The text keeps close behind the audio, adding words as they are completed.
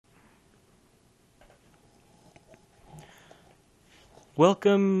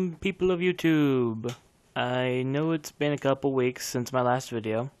Welcome, people of YouTube. I know it's been a couple weeks since my last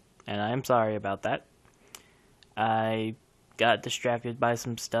video, and I'm sorry about that. I got distracted by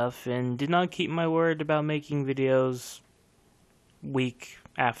some stuff and did not keep my word about making videos week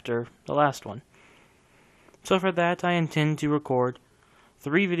after the last one. So for that, I intend to record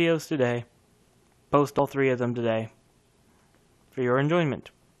 3 videos today, post all 3 of them today, for your enjoyment,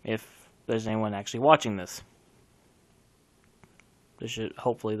 if there's anyone actually watching this.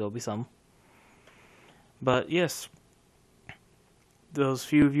 Hopefully there'll be some. But yes, those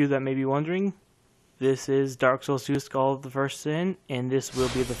few of you that may be wondering, this is Dark Souls 2 Skull of the First Sin, and this will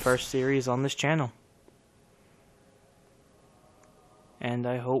be the first series on this channel. And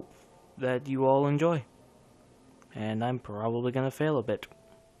I hope that you all enjoy. And I'm probably gonna fail a bit.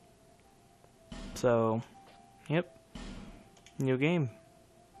 So, yep, new game.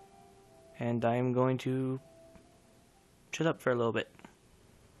 And I'm going to shut up for a little bit.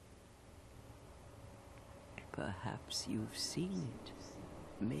 Perhaps you've seen it,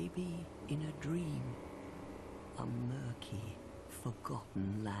 maybe in a dream, a murky,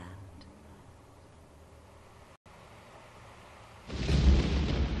 forgotten land.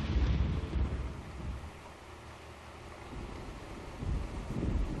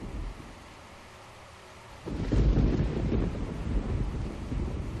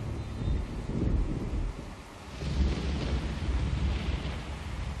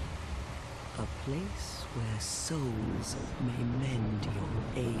 A place where souls may mend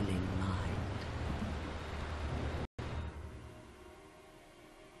your ailing mind.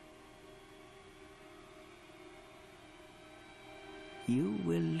 You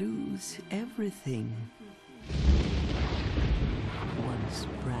will lose everything once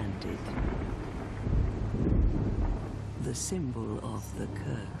branded, the symbol of the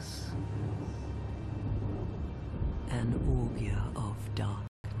curse, an augur of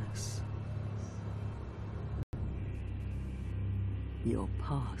darkness. Your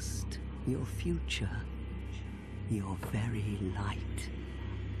past, your future, your very light.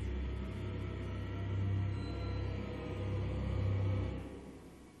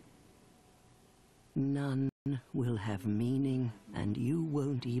 None will have meaning, and you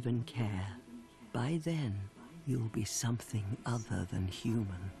won't even care. By then, you'll be something other than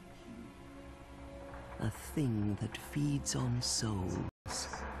human. A thing that feeds on souls,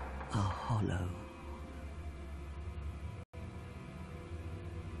 a hollow.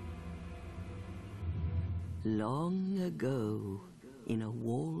 Long ago, in a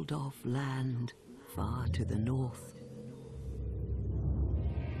walled-off land far to the north,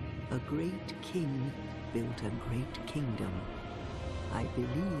 a great king built a great kingdom. I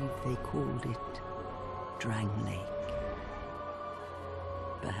believe they called it Drang Lake.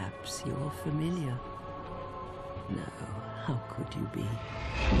 Perhaps you're familiar. No, how could you be?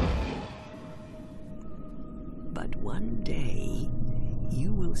 But one day,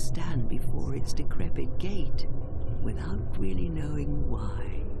 you will stand before its decrepit gate without really knowing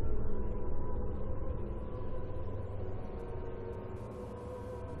why.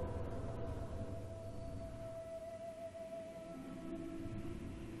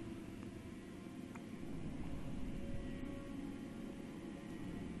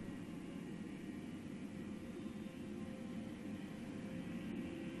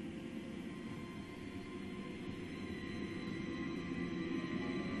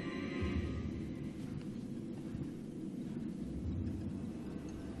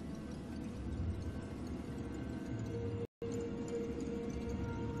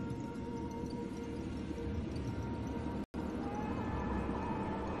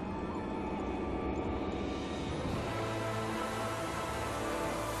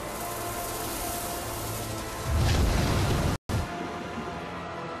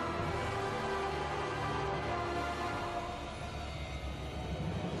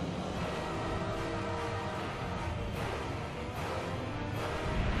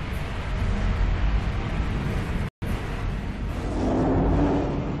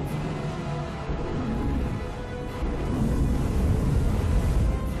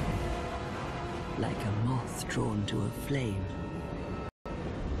 Like a moth drawn to a flame,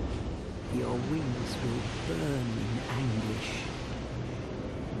 your wings will burn in anguish,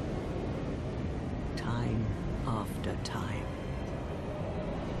 time after time.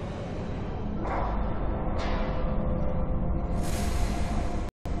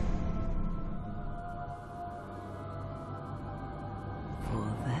 For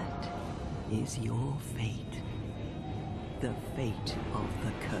that is your fate, the fate of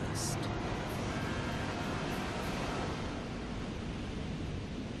the cursed.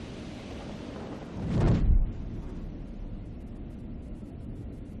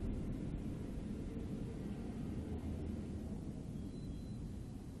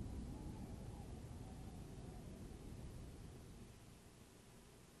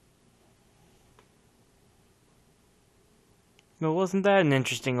 But wasn't that an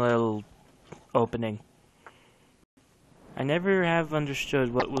interesting little opening? I never have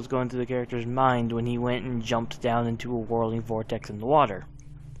understood what was going through the character's mind when he went and jumped down into a whirling vortex in the water.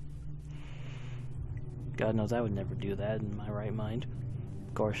 God knows I would never do that in my right mind.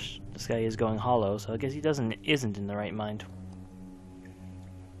 Of course, this guy is going hollow, so I guess he isn't in the right mind.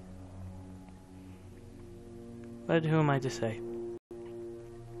 But who am I to say?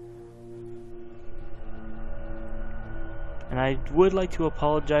 And I would like to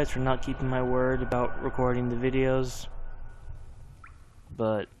apologize for not keeping my word about recording the videos.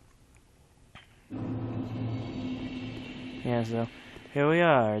 But yeah, so here we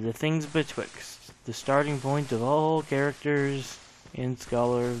are, the things betwixt, the starting point of all characters in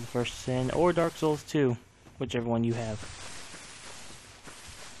Scholar of the First Sin or Dark Souls 2, whichever one you have.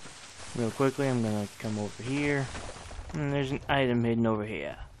 Real quickly, I'm gonna come over here, and there's an item hidden over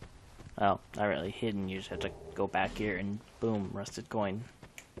here. Well, not really hidden, you just have to go back here and boom, rusted coin.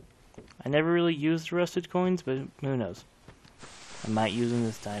 I never really used rusted coins, but who knows. I might use them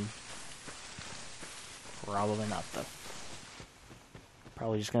this time. Probably not, though.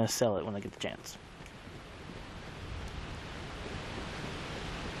 Probably just gonna sell it when I get the chance.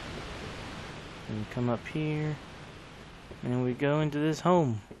 And come up here, and we go into this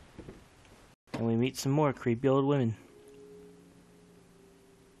home. And we meet some more creepy old women.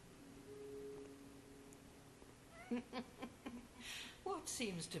 What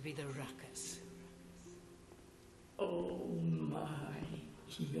seems to be the ruckus? Oh my,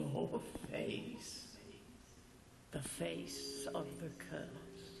 your face. The face of the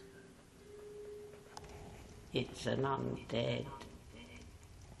curse. It's an undead.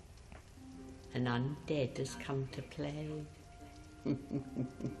 An undead has come to play.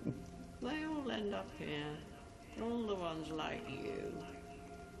 They all end up here. All the ones like you.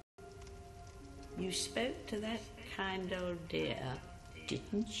 You spoke to that kind old dear,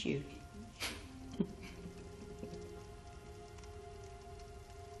 didn't you?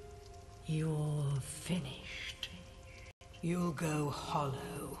 You're finished. You'll go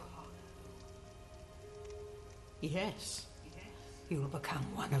hollow. Yes, you'll become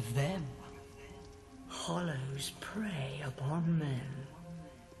one of them. Hollows prey upon men,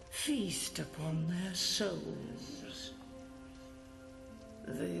 feast upon their souls.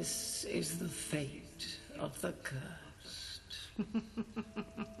 This is the fate of the cursed.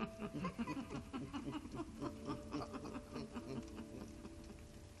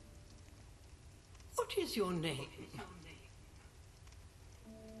 What is your name?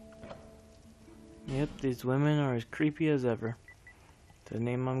 Yep, these women are as creepy as ever. The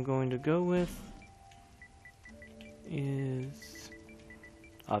name I'm going to go with is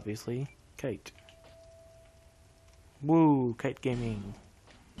obviously Kate. Woo, Kate Gaming.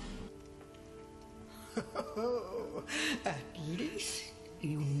 At least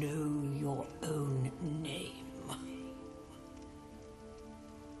you know your own name.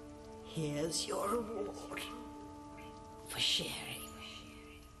 Here's your reward for sharing.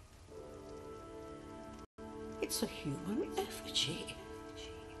 It's a human effigy.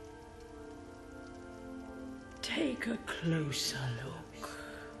 Take a closer look.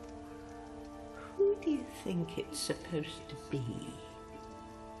 Who do you think it's supposed to be?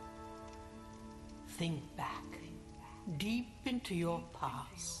 Think back, deep into your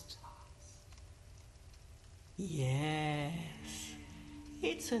past. Yes,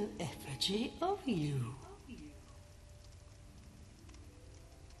 it's an effigy of you.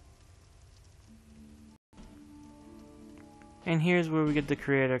 And here's where we get to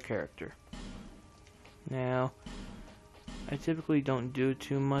create our character. Now, I typically don't do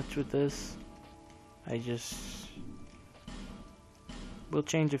too much with this. I just will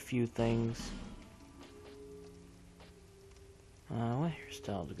change a few things. What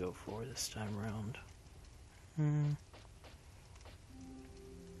hairstyle to go for this time around?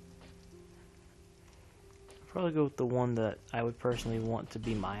 Probably go with the one that I would personally want to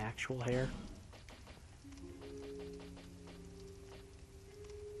be my actual hair.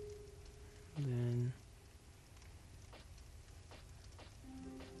 Then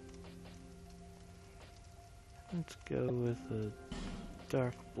let's go with a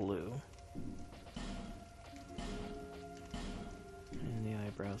dark blue. And the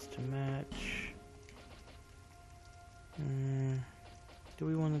eyebrows to match. Do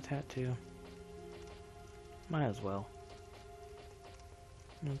we want a tattoo? Might as well.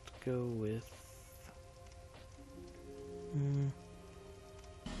 Let's go with...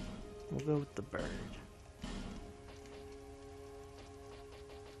 we'll go with the bird.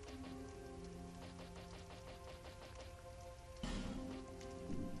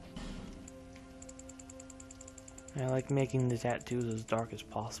 I like making the tattoos as dark as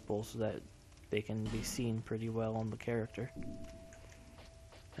possible so that they can be seen pretty well on the character.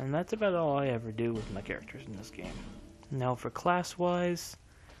 And that's about all I ever do with my characters in this game. Now for class-wise,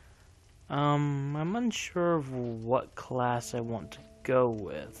 I'm unsure of what class I want to go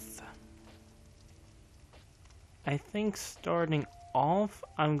with. I think starting off,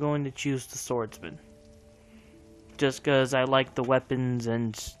 I'm going to choose the swordsman. Just because I like the weapons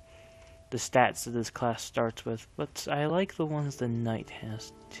and the stats that this class starts with, but I like the ones the knight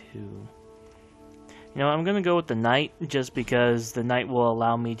has too. You know, I'm gonna go with the knight just because the knight will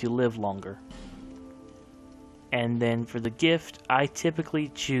allow me to live longer. And then for the gift, I typically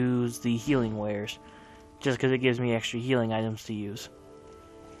choose the healing wares, just because it gives me extra healing items to use.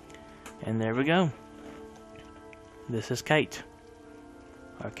 And there we go. This is Kite,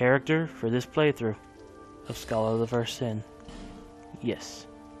 our character for this playthrough of Scholar of the First Sin. Yes.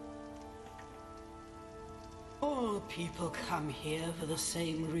 All people come here for the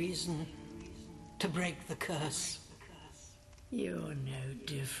same reason. To break the curse. You're no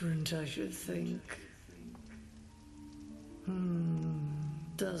different, I should think.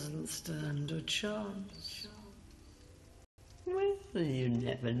 Doesn't stand a chance. Well, you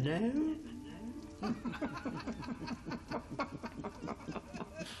never know.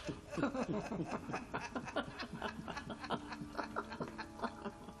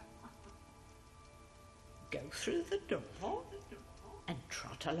 Go through the door and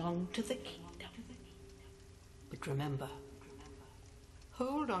trot along to the kingdom. But remember,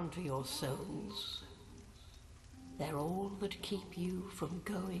 hold on to your souls. They're all that keep you from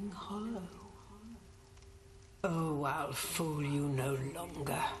going hollow. Oh, I'll fool you no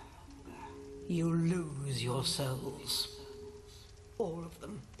longer. You'll lose your souls. All of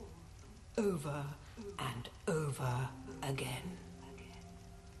them. Over and over again.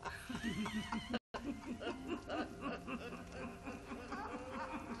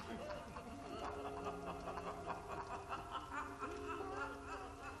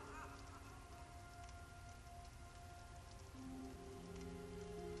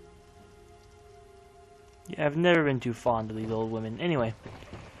 Yeah, I've never been too fond of these old women. Anyway,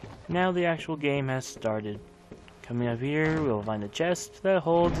 now the actual game has started. Coming up here, we'll find a chest that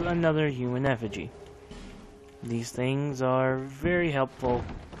holds another human effigy. These things are very helpful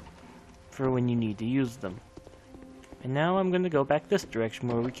for when you need to use them. And now I'm going to go back this direction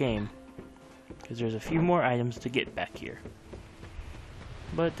where we came, because there's a few more items to get back here.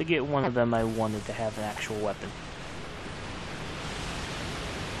 But to get one of them, I wanted to have an actual weapon.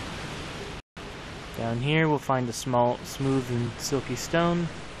 Down here we'll find a small, smooth and silky stone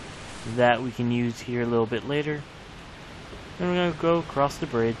that we can use here a little bit later. Then we're going to go across the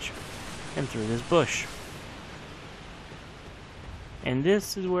bridge and through this bush. And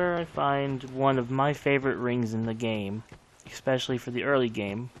this is where I find one of my favorite rings in the game, especially for the early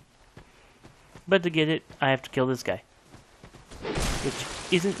game. But to get it, I have to kill this guy,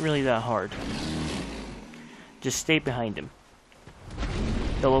 which isn't really that hard. Just stay behind him.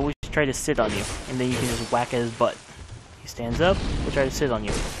 He'll always try to sit on you, and then you can just whack at his butt. He stands up, he'll try to sit on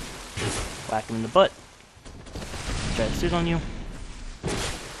you. Whack him in the butt. Try to sit on you.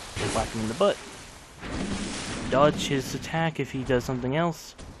 Whack him in the butt. Dodge his attack if he does something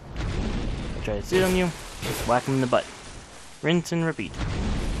else. Try to sit on you. Whack him in the butt. Rinse and repeat.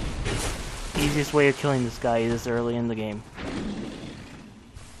 Easiest way of killing this guy this early in the game.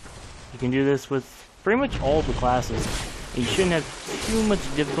 You can do this with pretty much all the classes. You shouldn't have too much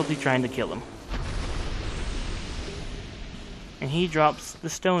difficulty trying to kill him. And he drops the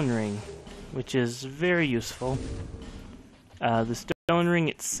stone ring, which is very useful. The stone ring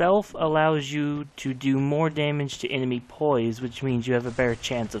itself allows you to do more damage to enemy poise, which means you have a better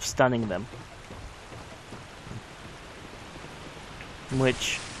chance of stunning them.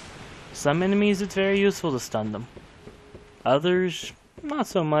 Which, some enemies it's very useful to stun them. Others, not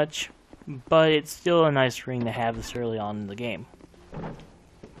so much. But it's still a nice ring to have this early on in the game.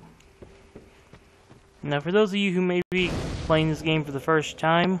 Now for those of you who may be playing this game for the first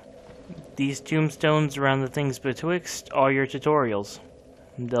time, these tombstones around the things betwixt are your tutorials.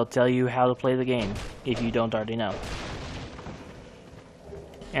 They'll tell you how to play the game, if you don't already know.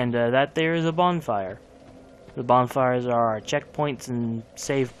 And that there is a bonfire. The bonfires are our checkpoints and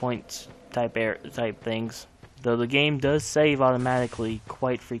save points type things, though the game does save automatically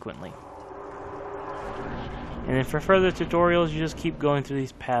quite frequently. And then for further tutorials, you just keep going through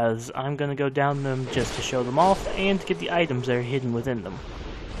these paths. I'm going to go down them just to show them off and to get the items that are hidden within them.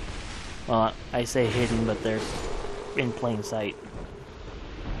 Well, I say hidden, but they're in plain sight.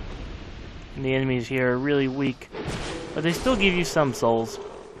 And the enemies here are really weak, but they still give you some souls.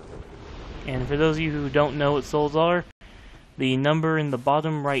 And for those of you who don't know what souls are, the number in the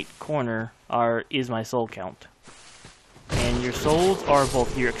bottom right corner is my soul count. And your souls are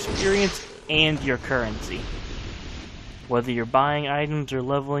both your experience and your currency. Whether you're buying items or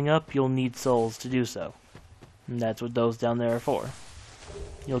leveling up, you'll need souls to do so. And that's what those down there are for.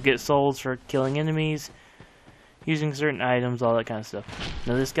 You'll get souls for killing enemies, using certain items, all that kind of stuff.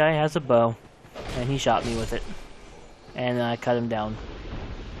 Now this guy has a bow, and he shot me with it. And I cut him down.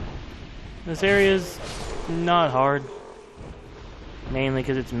 This area's not hard. Mainly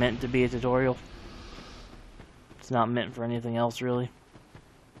because it's meant to be a tutorial. It's not meant for anything else, really.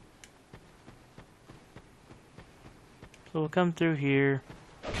 So we'll come through here,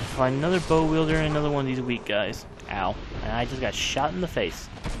 find another bow wielder and another one of these weak guys. Ow. And I just got shot in the face.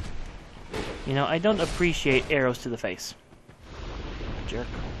 You know, I don't appreciate arrows to the face. Jerk.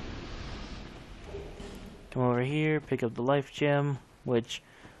 Come over here, pick up the life gem, which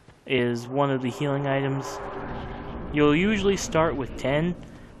is one of the healing items. You'll usually start with 10,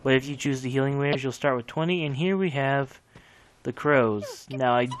 but if you choose the healing wares, you'll start with 20, and here we have the crows.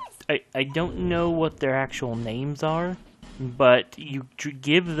 Now, I don't know what their actual names are, but you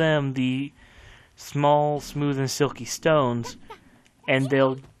give them the small, smooth, and silky stones, and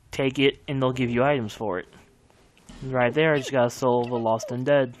they'll take it, and they'll give you items for it. Right there, I just got a soul of a lost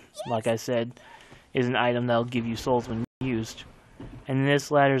undead. Like I said, is an item that'll give you souls when used. And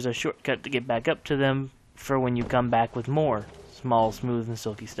this ladder is a shortcut to get back up to them for when you come back with more small, smooth, and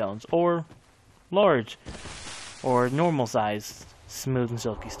silky stones. Or large, or normal sized, smooth, and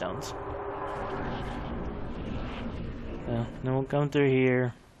silky stones. So, then we'll come through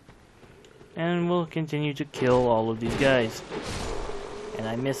here, and we'll continue to kill all of these guys. And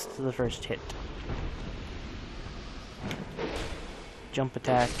I missed the first hit. Jump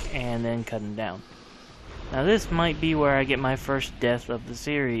attack, and then cut him down. Now this might be where I get my first death of the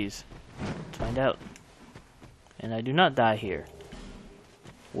series. Let's find out. And I do not die here.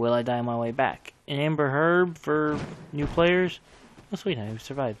 Will I die on my way back? An Amber Herb for new players, oh sweet, I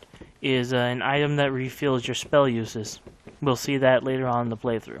survived, is an item that refills your spell uses. We'll see that later on in the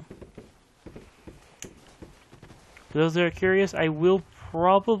playthrough. For those that are curious, I will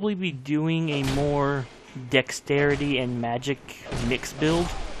probably be doing a more dexterity and magic mix build,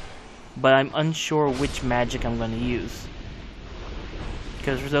 but I'm unsure which magic I'm going to use.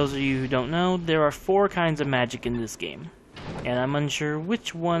 Because for those of you who don't know, there are 4 kinds of magic in this game, and I'm unsure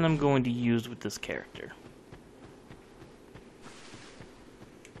which one I'm going to use with this character.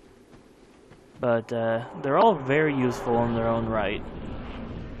 But they're all very useful in their own right.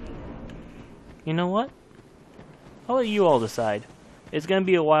 You know what? I'll let you all decide. It's going to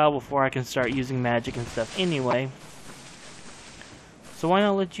be a while before I can start using magic and stuff anyway. So why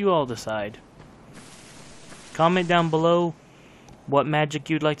not let you all decide? Comment down below what magic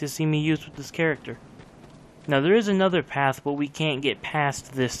you'd like to see me use with this character. Now there is another path, but we can't get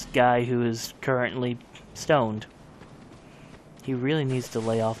past this guy who is currently stoned. He really needs to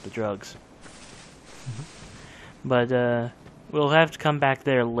lay off the drugs. But we'll have to come back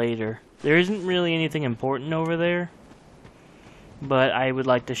there later. There isn't really anything important over there, but I would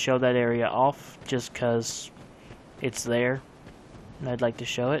like to show that area off just because it's there, and I'd like to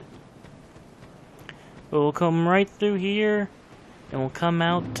show it. But we'll come right through here, and we'll come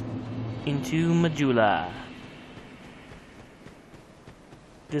out into Majula.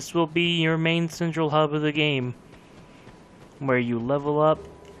 This will be your main central hub of the game, where you level up,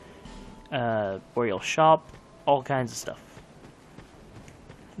 where you'll shop, all kinds of stuff.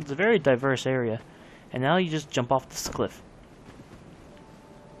 It's a very diverse area, and now you just jump off this cliff.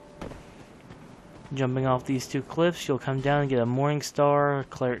 Jumping off these 2 cliffs, you'll come down and get a Morning Star,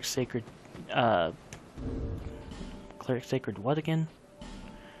 Cleric Sacred what again?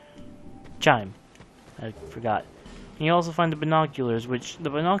 Chime. I forgot. And you also find the binoculars, which the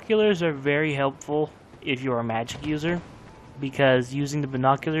binoculars are very helpful if you're a magic user, because using the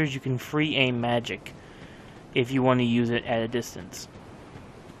binoculars you can free aim magic if you want to use it at a distance.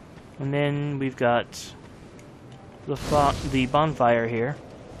 And then we've got the bonfire here.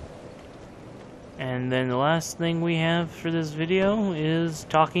 And then the last thing we have for this video is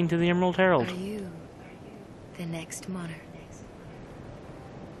talking to the Emerald Herald. Are you the next monarch?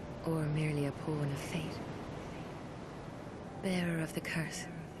 Or merely a pawn of fate? Bearer of the curse,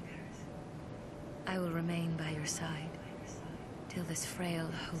 I will remain by your side till this frail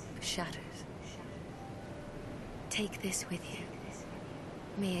hope shatters. Take this with you.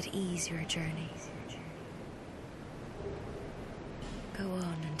 May it ease your journey. Go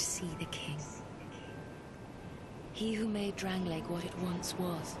on and see the king. He who made Drangleic what it once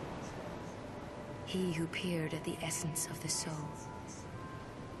was. He who peered at the essence of the soul.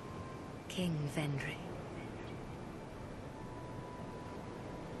 King Vendry.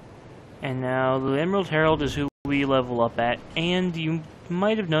 And now the Emerald Herald is who we level up at, and you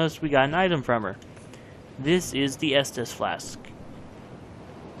might have noticed we got an item from her. This is the Estus Flask.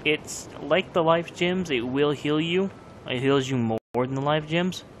 It's like the life gems, it will heal you. It heals you more than the life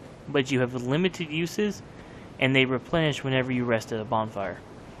gems, but you have limited uses, and they replenish whenever you rest at a bonfire.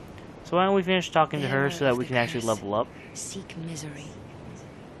 So why don't we finish talking to her so that we can actually level up. Seek misery.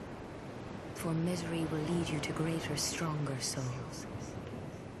 For misery will lead you to greater, stronger souls.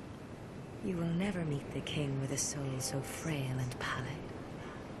 You will never meet the king with a soul so frail and pallid.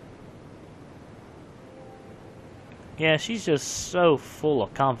 Yeah, she's just so full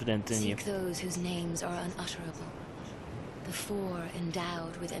of confidence in you. Seek those whose names are unutterable. The four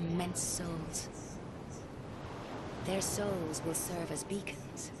endowed with immense souls. Their souls will serve as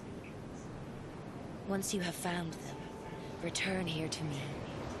beacons. Once you have found them, return here to me,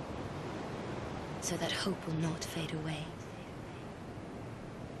 so that hope will not fade away.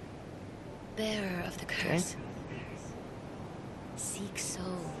 Bearer of the curse, seek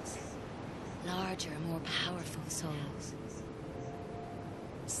souls, larger, more powerful souls.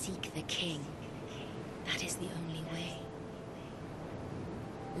 Seek the king. That is the only way.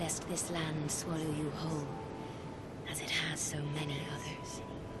 Lest this land swallow you whole, as it has so many others.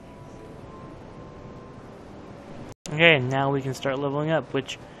 Okay, now we can start leveling up,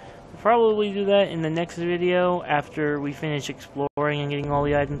 which we'll probably do that in the next video after we finish exploring and getting all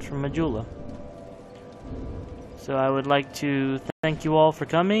the items from Majula. So I would like to thank you all for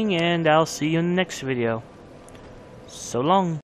coming, and I'll see you in the next video. So long.